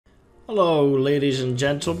Hello ladies and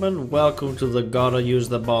gentlemen, welcome to the Gotta Use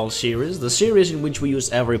the Ball series, the series in which we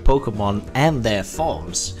use every Pokemon and their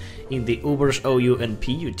forms in the Ubers, OU and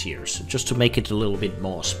PU tiers, just to make it a little bit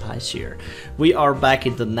more spicier. We are back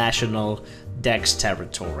in the National Dex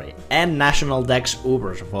territory, and National Dex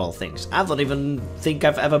Ubers of all things. I don't even think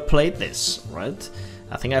I've ever played this, right?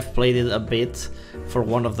 I think I've played it a bit for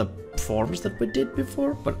one of the forms that we did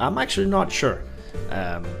before, but I'm actually not sure.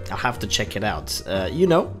 I'll have to check it out.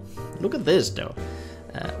 Look at this though.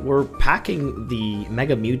 We're packing the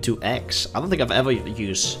Mega Mewtwo X. I don't think I've ever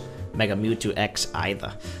used Mega Mewtwo X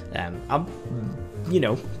either. I'm,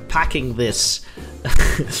 packing this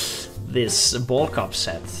this Ball Cup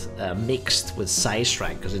set mixed with Side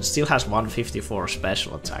Strike because it still has 154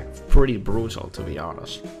 special attack. Pretty brutal, to be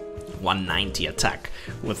honest. 190 attack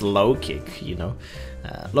with low kick,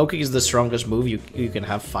 low kick is the strongest move you can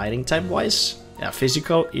have fighting type wise.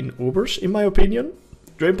 Physical in Ubers, in my opinion.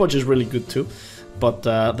 Drain Punch is really good too, but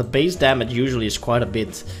the base damage usually is quite a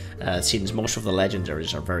bit since most of the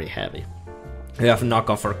legendaries are very heavy. We have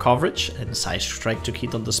knockoff for coverage and Side Strike to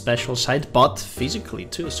hit on the special side, but physically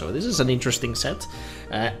too, so this is an interesting set.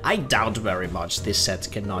 I doubt very much this set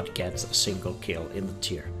cannot get a single kill in the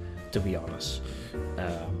tier, to be honest.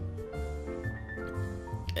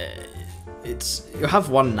 You have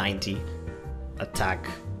 190 attack,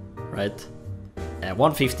 right?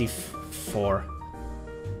 154,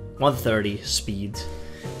 130 speed.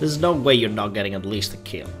 There's no way you're not getting at least a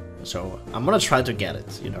kill. So I'm gonna try to get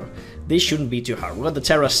it. This shouldn't be too hard. We got the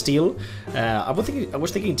Terra Steel. I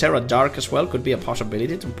was thinking Terra Dark as well could be a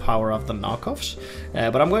possibility to power up the knockoffs.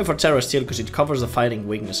 But I'm going for Terra Steel because it covers the fighting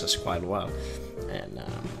weaknesses quite well. And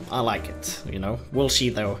I like it, We'll see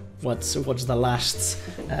though what's the last,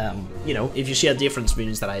 if you see a difference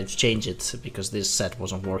means that I've changed it because this set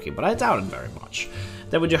wasn't working, but I doubt it very much.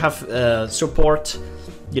 Then we do have support,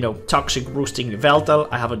 Toxic Roosting Yveltal.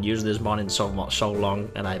 I haven't used this mon in so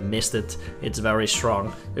long and I missed it. It's very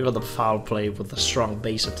strong. We got the Foul Play with the strong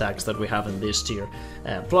base attacks that we have in this tier.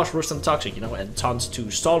 Plus Roost and Toxic, and tons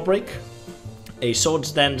to Stall Break. A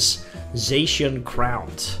Swords Dance Zacian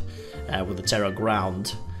Crowned. With the Terra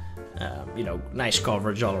Ground, nice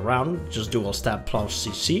coverage all around, just dual stab plus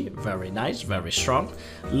CC, very nice, very strong.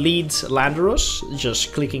 Leads Landorus,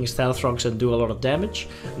 just clicking Stealth Rocks and do a lot of damage.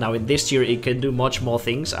 Now in this tier it can do much more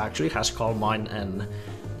things, actually, has Calm Mind and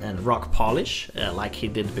Rock Polish, like he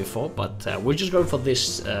did before, but we're just going for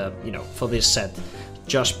this, for this set,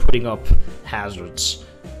 just putting up hazards,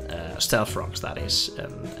 Stealth Rocks that is,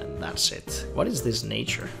 and that's it. What is this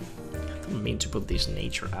nature? I didn't mean to put this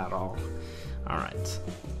nature at all. Alright.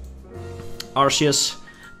 Arceus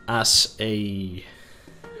as a...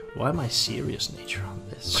 Why am I serious nature on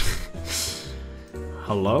this?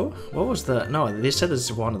 Hello? What was the... No, they said it's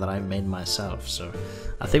one that I made myself, so...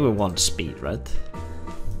 I think we want speed, right?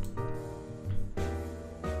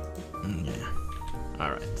 Yeah.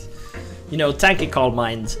 Alright. Tanky Calm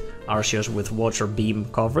Mind Arceus with Water Beam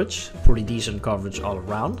coverage, pretty decent coverage all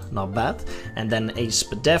around, not bad. And then a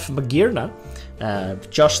Spadef Magerna,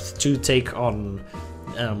 just to take on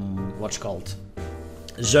what's called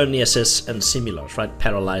Xerneases and similars, right?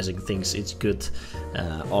 Paralyzing things, it's good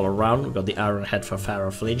all around. We've got the Iron Head for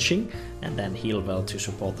Pharaoh Flinching, and then Yveltal to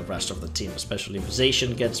support the rest of the team, especially if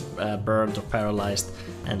Zacian gets burned or paralyzed,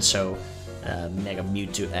 and so Mega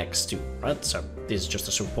Mewtwo X too, right? So this is just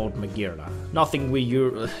a support Magerna. Nothing we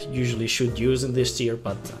usually should use in this tier,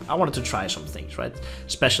 but I wanted to try some things, right?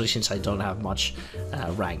 Especially since I don't have much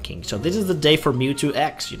ranking. So this is the day for Mewtwo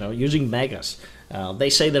X, using Megas. They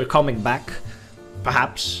say they're coming back,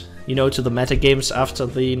 perhaps, to the meta games after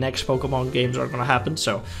the next Pokemon games are gonna happen.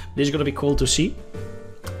 So this is gonna be cool to see.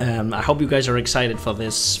 I hope you guys are excited for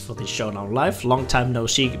this Showdown live. Long time no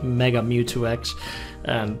see Mega Mewtwo X,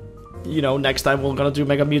 and next time we're gonna do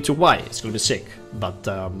Mega Mewtwo Y. It's gonna be sick. But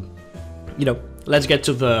let's get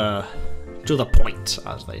to the point,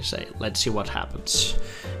 as they say. Let's see what happens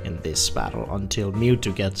in this battle until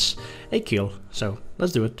Mewtwo gets a kill. So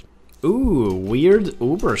let's do it. Ooh, weird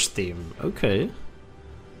Ubers theme. Okay.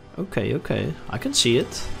 I can see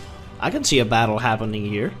it. I can see a battle happening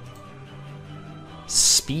here.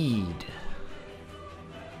 Speed.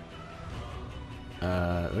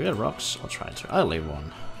 We got rocks. I'll try to. I'll leave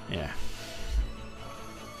one. Yeah.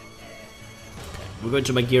 Okay. We're going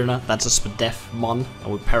to Magerna. That's a Spadef mon. I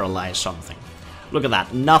will paralyze something. Look at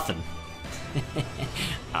that. Nothing.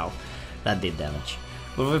 Ow. That did damage.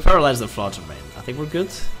 But we paralyze the Flutter Mane. I think we're good.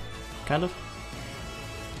 Kind of.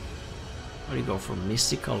 Where do you go for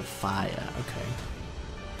Mystical Fire? Okay.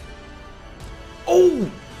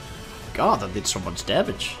 Oh! God, that did so much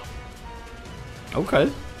damage.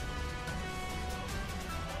 Okay.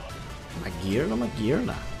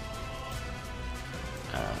 Magerna.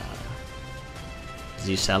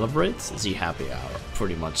 Z celebrate? Z happy hour.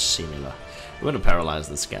 Pretty much similar. We're gonna paralyze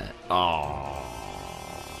this guy. Oh,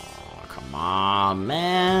 come on,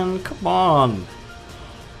 man. Come on.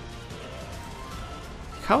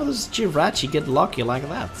 How does Jirachi get lucky like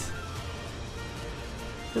that?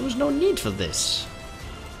 There was no need for this.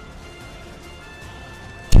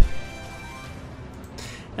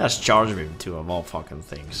 Let's charge him too, of all fucking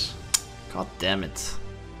things. God damn it.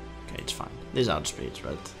 Okay, it's fine. This outspeeds,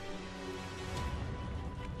 right?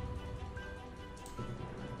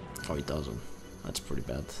 Oh, he doesn't. That's pretty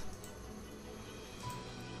bad.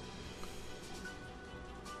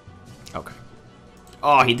 Okay.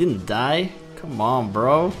 Oh, he didn't die? Come on,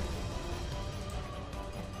 bro.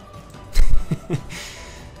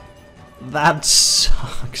 That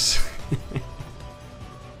sucks.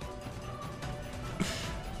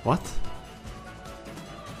 What?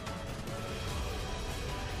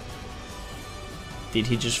 Did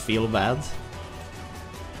he just feel bad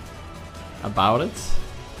about it?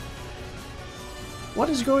 What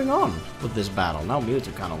is going on with this battle? Now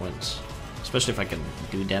Mewtwo kind of wins. Especially if I can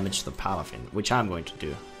do damage to the Palafin, which I'm going to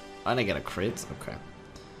do. And I get a crit? Okay.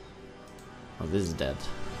 Oh, this is dead.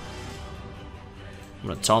 I'm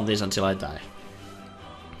gonna taunt this until I die.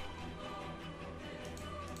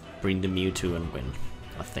 Bring the Mewtwo and win.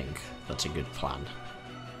 I think that's a good plan.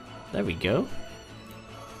 There we go.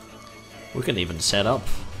 We can even set up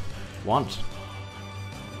once.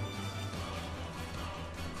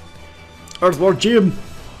 Earthwork Gym!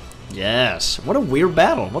 Yes, what a weird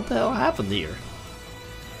battle. What the hell happened here?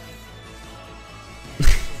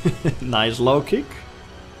 Nice low kick.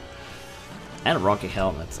 And a rocky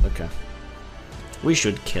helmet, okay. We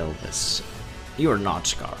should kill this. You are not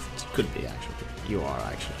scarfed. Could be actually. You are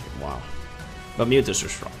actually. Wow. But Mewtwo's so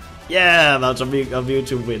strong. Yeah, that's a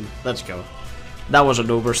Mewtwo win. Let's go. That was an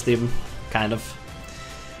Uber Steam, kind of.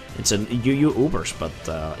 It's an UU Ubers, but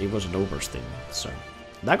it was an Uber Steam, so.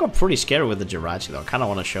 That got pretty scary with the Jirachi though. I kind of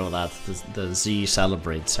want to show that. The Z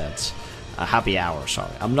Celebrate sets. Happy Hour,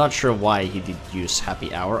 sorry. I'm not sure why he did use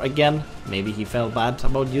Happy Hour again. Maybe he felt bad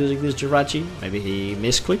about using this Jirachi. Maybe he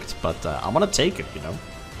misclicked, but I'm gonna take it, you know.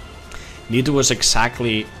 Mewtwo was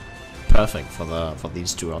exactly perfect for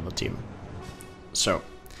these two on the team. So,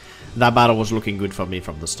 that battle was looking good for me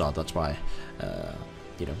from the start. That's why,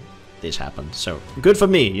 you know, this happened. So, good for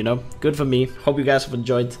me, you know. Good for me. Hope you guys have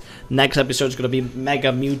enjoyed. Next episode is gonna be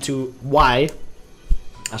Mega Mewtwo Y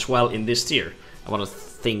as well in this tier. I want to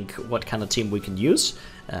think what kind of team we can use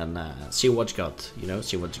and see what's got, you know,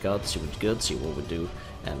 see what's got, see what's good, see what we do,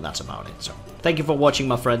 and that's about it. So, thank you for watching,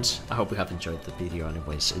 my friends. I hope you have enjoyed the video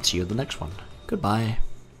anyways, and see you in the next one. Goodbye.